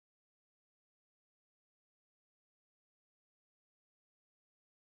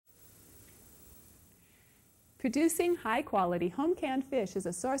Producing high-quality home-canned fish is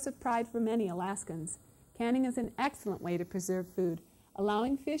a source of pride for many Alaskans. Canning is an excellent way to preserve food,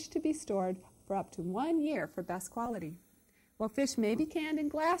 allowing fish to be stored for up to 1 year for best quality. While fish may be canned in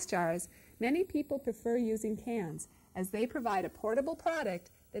glass jars, many people prefer using cans as they provide a portable product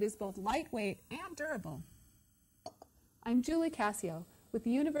that is both lightweight and durable. I'm Julie Cassio with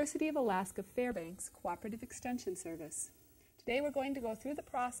the University of Alaska Fairbanks Cooperative Extension Service. Today we're going to go through the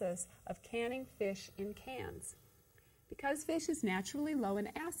process of canning fish in cans. Because fish is naturally low in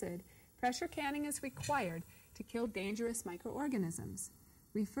acid, pressure canning is required to kill dangerous microorganisms.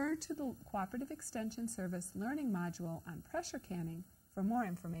 Refer to the Cooperative Extension Service Learning Module on pressure canning for more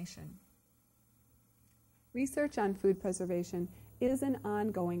information. Research on food preservation is an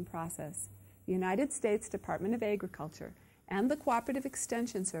ongoing process. The United States Department of Agriculture and the Cooperative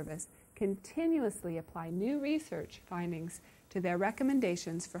Extension Service continuously apply new research findings to their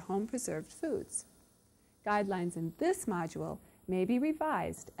recommendations for home-preserved foods. Guidelines in this module may be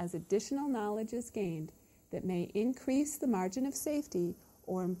revised as additional knowledge is gained that may increase the margin of safety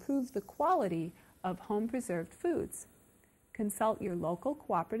or improve the quality of home-preserved foods. Consult your local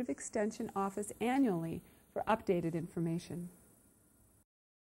Cooperative Extension office annually for updated information.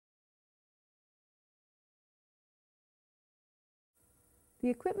 The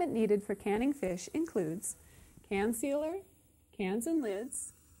equipment needed for canning fish includes can sealer, cans and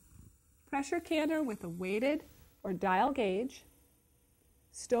lids, pressure canner with a weighted or dial gauge,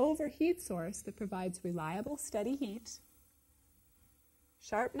 stove or heat source that provides reliable, steady heat,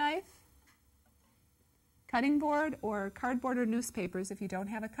 sharp knife, cutting board or cardboard or newspapers if you don't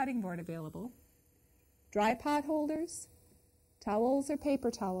have a cutting board available, dry pot holders, towels or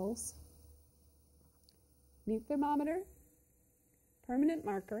paper towels, meat thermometer, permanent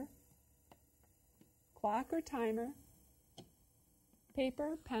marker, clock or timer,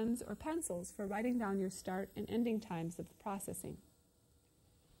 paper, pens, or pencils for writing down your start and ending times of the processing.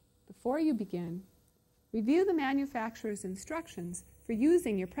 Before you begin, review the manufacturer's instructions for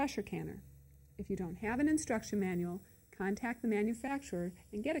using your pressure canner. If you don't have an instruction manual, contact the manufacturer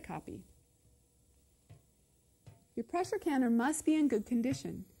and get a copy. Your pressure canner must be in good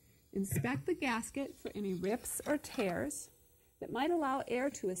condition. Inspect the gasket for any rips or tears that might allow air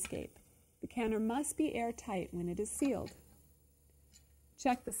to escape. The canner must be airtight when it is sealed.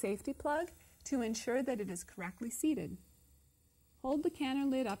 Check the safety plug to ensure that it is correctly seated. Hold the canner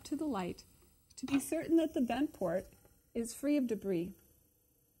lid up to the light to be certain that the vent port is free of debris.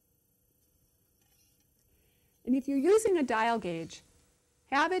 And if you're using a dial gauge,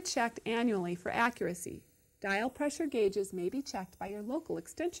 have it checked annually for accuracy. Dial pressure gauges may be checked by your local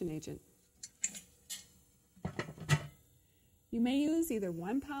extension agent. You may use either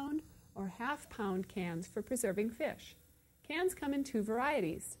 1 pound or ½ pound cans for preserving fish. Cans come in 2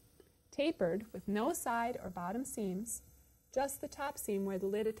 varieties: tapered with no side or bottom seams, just the top seam where the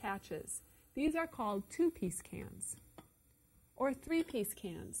lid attaches. These are called 2-piece cans. Or 3-piece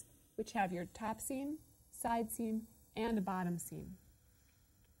cans, which have your top seam, side seam, and a bottom seam.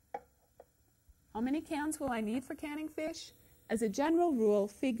 How many cans will I need for canning fish? As a general rule,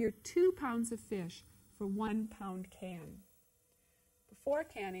 figure 2 pounds of fish for 1 pound can. Before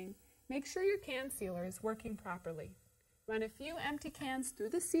canning, make sure your can sealer is working properly. Run a few empty cans through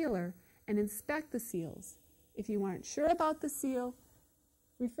the sealer and inspect the seals. If you aren't sure about the seal,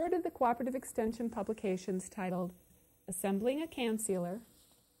 refer to the Cooperative Extension publications titled Assembling a Can Sealer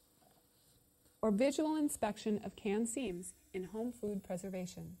or Visual Inspection of Can Seams in Home Food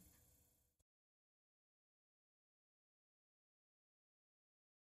Preservation.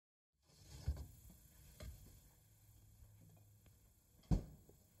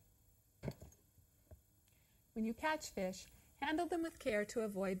 When you catch fish, handle them with care to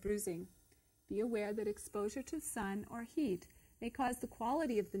avoid bruising. Be aware that exposure to sun or heat may cause the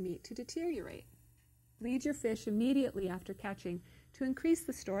quality of the meat to deteriorate. Bleed your fish immediately after catching to increase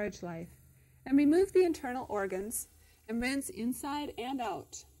the storage life, and remove the internal organs and rinse inside and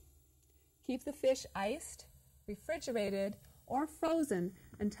out. Keep the fish iced, refrigerated, or frozen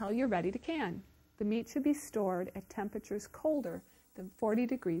until you're ready to can. The meat should be stored at temperatures colder than 40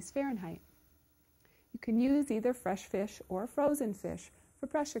 degrees Fahrenheit. You can use either fresh fish or frozen fish for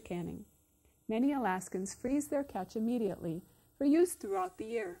pressure canning. Many Alaskans freeze their catch immediately for use throughout the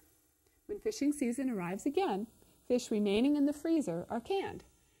year. When fishing season arrives again, fish remaining in the freezer are canned.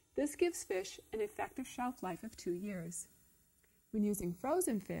 This gives fish an effective shelf life of 2 years. When using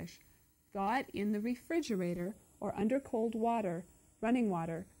frozen fish, thaw it in the refrigerator or under cold water, running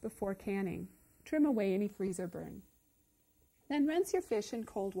water, before canning. Trim away any freezer burn. Then rinse your fish in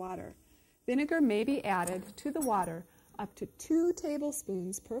cold water. Vinegar may be added to the water up to 2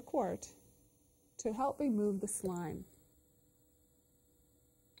 tablespoons per quart to help remove the slime.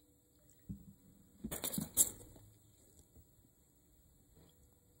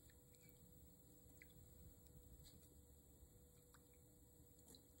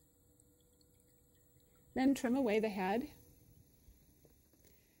 Then trim away the head,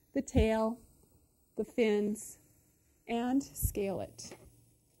 the tail, the fins, and scale it.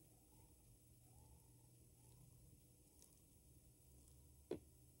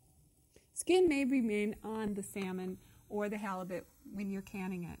 Skin may remain on the salmon or the halibut when you're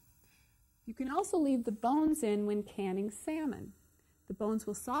canning it. You can also leave the bones in when canning salmon. The bones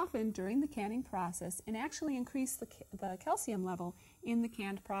will soften during the canning process and actually increase the calcium level in the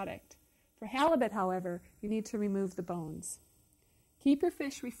canned product. For halibut, however, you need to remove the bones. Keep your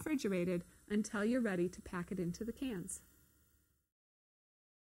fish refrigerated until you're ready to pack it into the cans.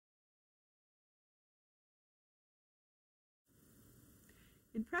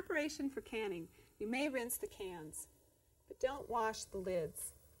 In preparation for canning, you may rinse the cans, but don't wash the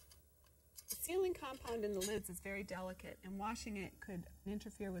lids. The sealing compound in the lids is very delicate, and washing it could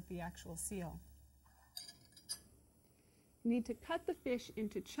interfere with the actual seal. You need to cut the fish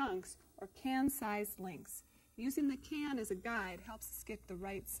into chunks or can-sized lengths. Using the can as a guide helps us get the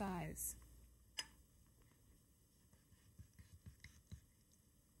right size.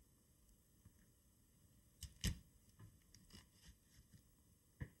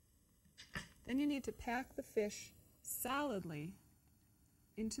 Then you need to pack the fish solidly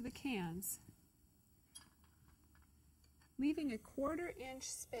into the cans, leaving a 1/4 inch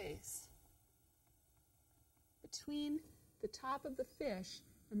space between the top of the fish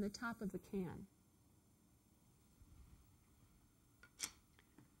and the top of the can.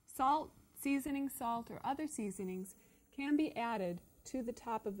 Salt, seasoning salt, or other seasonings can be added to the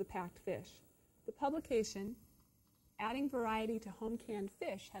top of the packed fish. The publication, Adding Variety to Home Canned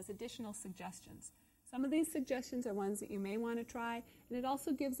Fish, has additional suggestions. Some of these suggestions are ones that you may want to try, and it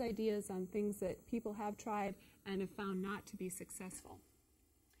also gives ideas on things that people have tried and have found not to be successful.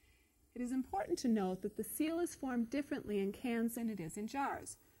 It is important to note that the seal is formed differently in cans than it is in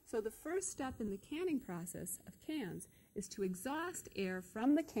jars. So the first step in the canning process of cans is to exhaust air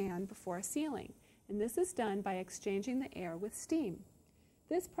from the can before sealing, and this is done by exchanging the air with steam.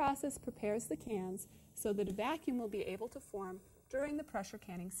 This process prepares the cans so that a vacuum will be able to form during the pressure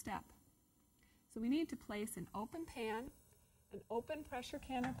canning step. So we need to place an open pan, an open pressure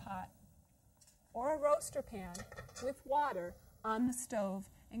canner pot, or a roaster pan with water on the stove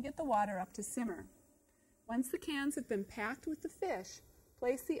and get the water up to simmer. Once the cans have been packed with the fish,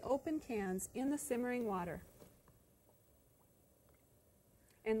 place the open cans in the simmering water.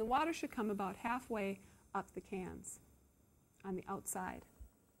 And the water should come about halfway up the cans on the outside.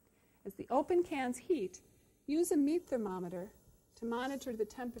 As the open cans heat, use a meat thermometer to monitor the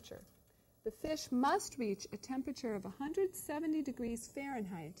temperature. The fish must reach a temperature of 170 degrees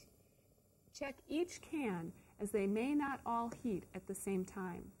Fahrenheit. Check each can, as they may not all heat at the same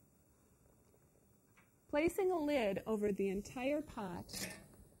time. Placing a lid over the entire pot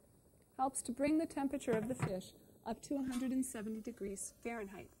helps to bring the temperature of the fish up to 170 degrees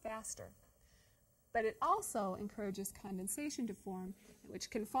Fahrenheit faster. But it also encourages condensation to form,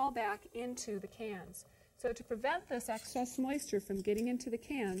 which can fall back into the cans. So to prevent this excess moisture from getting into the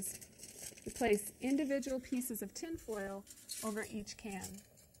cans, we place individual pieces of tin foil over each can.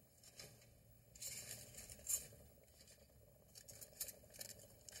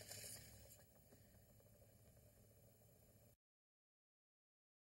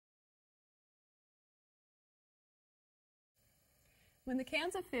 When the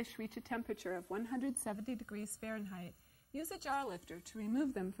cans of fish reach a temperature of 170 degrees Fahrenheit, use a jar lifter to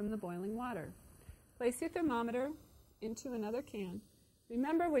remove them from the boiling water. Place your thermometer into another can.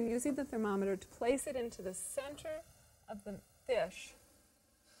 Remember, when using the thermometer, to place it into the center of the fish,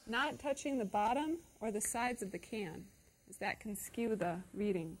 not touching the bottom or the sides of the can, as that can skew the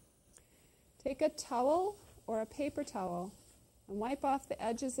reading. Take a towel or a paper towel and wipe off the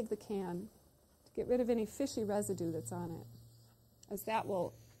edges of the can to get rid of any fishy residue that's on it, as that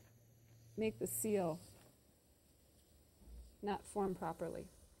will make the seal not form properly.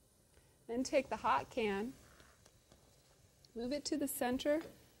 Then take the hot can, move it to the center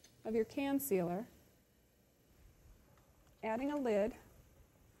of your can sealer, adding a lid,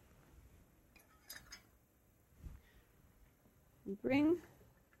 and bring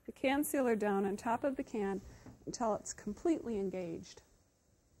the can sealer down on top of the can until it's completely engaged.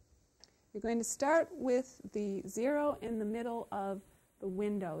 You're going to start with the 0 in the middle of the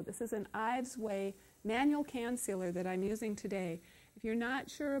window. This is an Ives Way manual can sealer that I'm using today. If you're not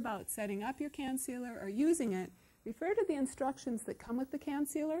sure about setting up your can sealer or using it, refer to the instructions that come with the can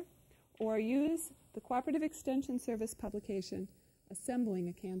sealer, or use the Cooperative Extension Service publication, Assembling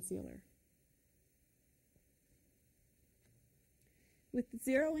a Can Sealer. With the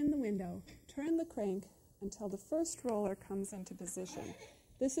 0 in the window, turn the crank until the first roller comes into position.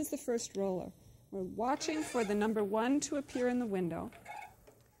 This is the first roller. We're watching for the number 1 to appear in the window,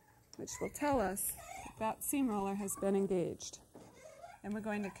 which will tell us that seam roller has been engaged. And we're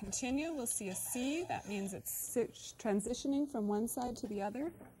going to continue. We'll see a C. That means it's transitioning from one side to the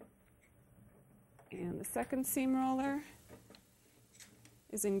other. And the second seam roller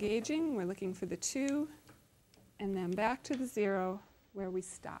is engaging. We're looking for the 2, and then back to the 0 where we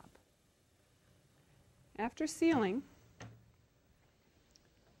stop. After sealing,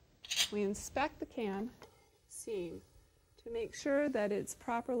 we inspect the can seam to make sure that it's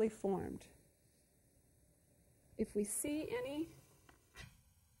properly formed. If we see any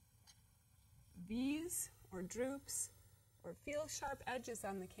V's or droops or feel sharp edges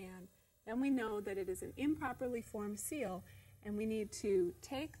on the can, then we know that it is an improperly formed seal, and we need to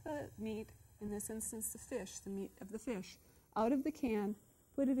take the meat, in this instance the fish, the meat of the fish, out of the can,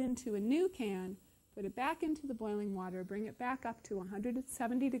 put it into a new can, put it back into the boiling water, bring it back up to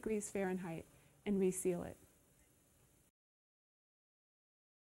 170 degrees Fahrenheit, and reseal it.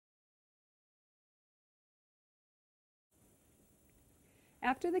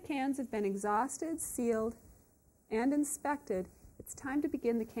 After the cans have been exhausted, sealed, and inspected, it's time to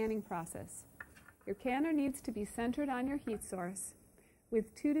begin the canning process. Your canner needs to be centered on your heat source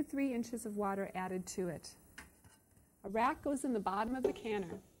with 2 to 3 inches of water added to it. A rack goes in the bottom of the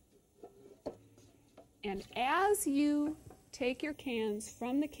canner. And as you take your cans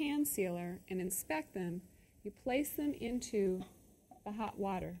from the can sealer and inspect them, you place them into the hot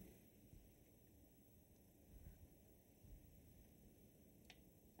water.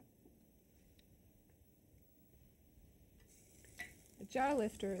 A jar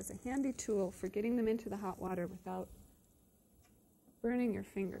lifter is a handy tool for getting them into the hot water without burning your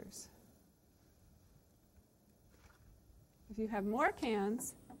fingers. If you have more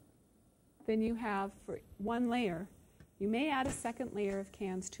cans than you have for one layer, you may add a second layer of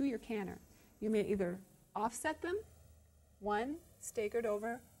cans to your canner. You may either offset them, 1 staggered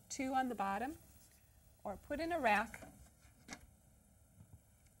over, 2 on the bottom, or put in a rack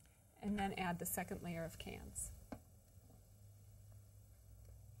and then add the second layer of cans.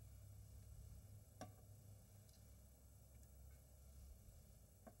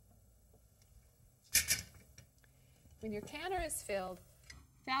 When your canner is filled,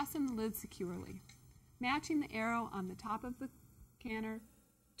 fasten the lid securely, matching the arrow on the top of the canner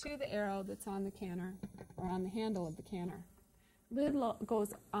to the arrow that's on the canner or on the handle of the canner. Lid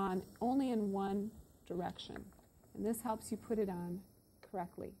goes on only in one direction, and this helps you put it on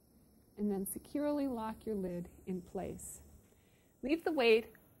correctly. And then securely lock your lid in place. Leave the weight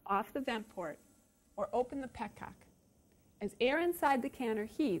off the vent port or open the petcock. As air inside the canner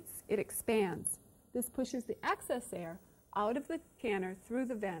heats, it expands. This pushes the excess air out of the canner through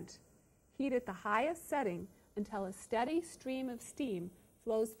the vent. Heat at the highest setting until a steady stream of steam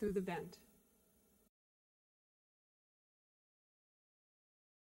flows through the vent.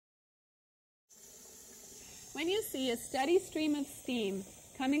 When you see a steady stream of steam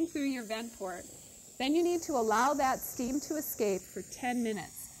coming through your vent port, then you need to allow that steam to escape for 10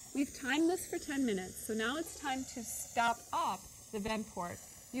 minutes. We've timed this for 10 minutes, so now it's time to stop up the vent port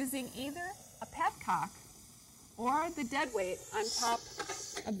using either a petcock or the dead weight on top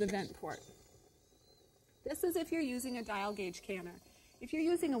of the vent port. This is if you're using a dial gauge canner. If you're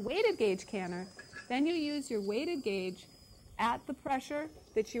using a weighted gauge canner, then you use your weighted gauge at the pressure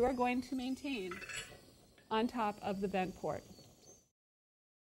that you are going to maintain on top of the vent port.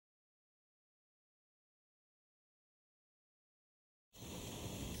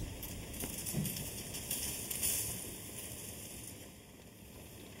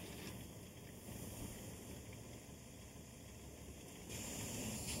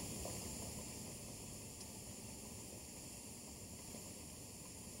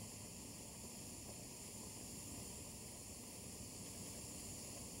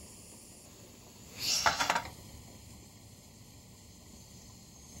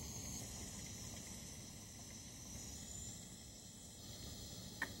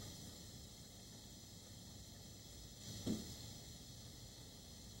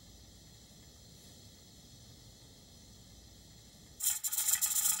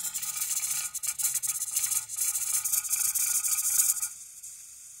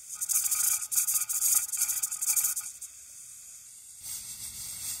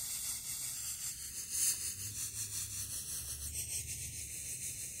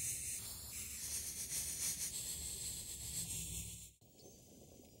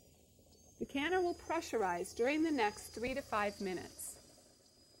 canner will pressurize during the next 3 to 5 minutes.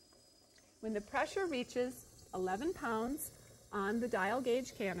 When the pressure reaches 11 pounds on the dial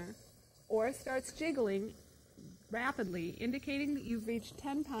gauge canner or starts jiggling rapidly, indicating that you've reached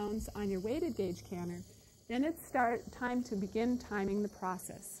 10 pounds on your weighted gauge canner, then it's time to begin timing the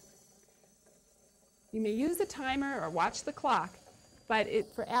process. You may use a timer or watch the clock, but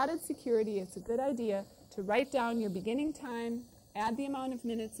for added security, it's a good idea to write down your beginning time, add the amount of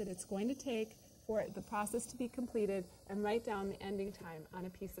minutes that it's going to take for the process to be completed, and write down the ending time on a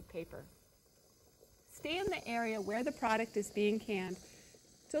piece of paper. Stay in the area where the product is being canned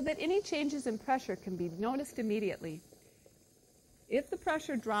so that any changes in pressure can be noticed immediately. If the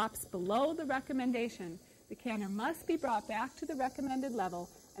pressure drops below the recommendation, the canner must be brought back to the recommended level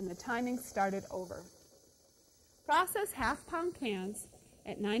and the timing started over. Process half-pound cans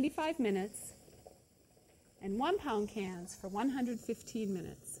at 95 minutes and 1-pound cans for 115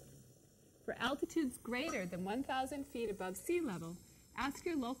 minutes. For altitudes greater than 1,000 feet above sea level, ask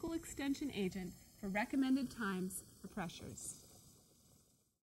your local extension agent for recommended times for pressures.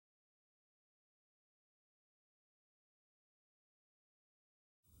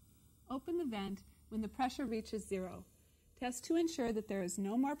 Open the vent when the pressure reaches 0. Test to ensure that there is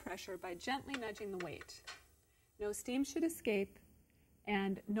no more pressure by gently nudging the weight. No steam should escape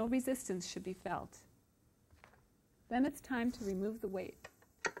and no resistance should be felt. Then it's time to remove the weight.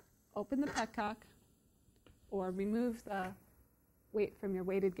 Open the petcock or remove the weight from your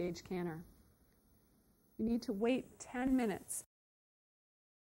weighted gauge canner. You need to wait 10 minutes.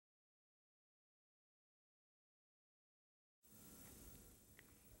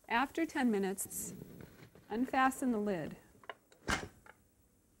 After 10 minutes, unfasten the lid.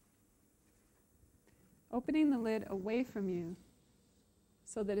 Opening the lid away from you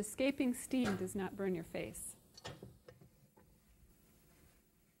so that escaping steam does not burn your face.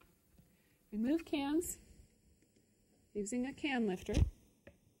 Remove cans using a can lifter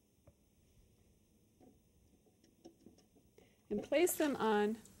and place them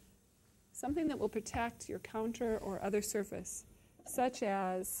on something that will protect your counter or other surface, such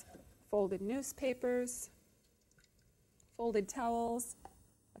as folded newspapers, folded towels,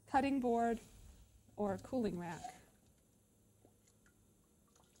 a cutting board, or a cooling rack.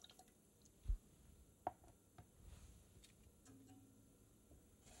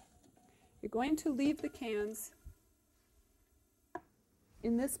 You're going to leave the cans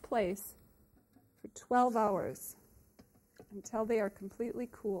in this place for 12 hours until they are completely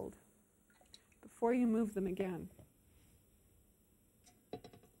cooled before you move them again.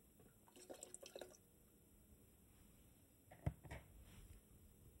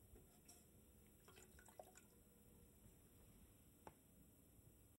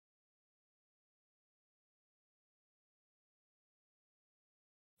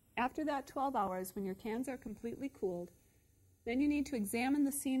 After that 12 hours, when your cans are completely cooled, then you need to examine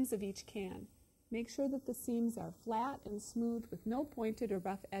the seams of each can. Make sure that the seams are flat and smooth with no pointed or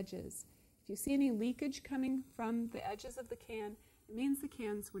rough edges. If you see any leakage coming from the edges of the can, it means the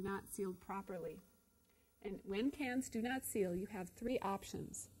cans were not sealed properly. And when cans do not seal, you have 3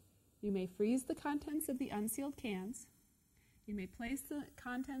 options. You may freeze the contents of the unsealed cans. You may place the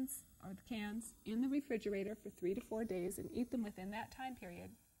contents or the cans in the refrigerator for 3 to 4 days and eat them within that time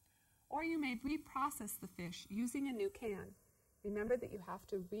period. Or you may reprocess the fish using a new can. Remember that you have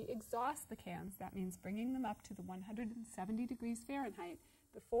to re-exhaust the cans. That means bringing them up to the 170 degrees Fahrenheit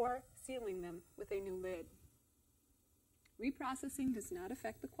before sealing them with a new lid. Reprocessing does not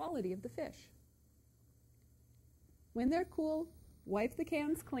affect the quality of the fish. When they're cool, wipe the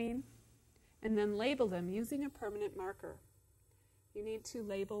cans clean and then label them using a permanent marker. You need to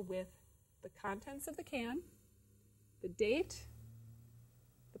label with the contents of the can, the date,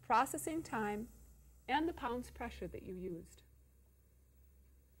 the processing time, and the pounds pressure that you used.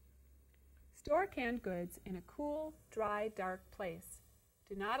 Store canned goods in a cool, dry, dark place.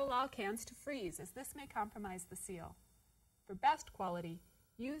 Do not allow cans to freeze, as this may compromise the seal. For best quality,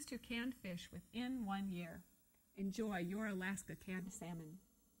 use your canned fish within 1 year. Enjoy your Alaska canned salmon.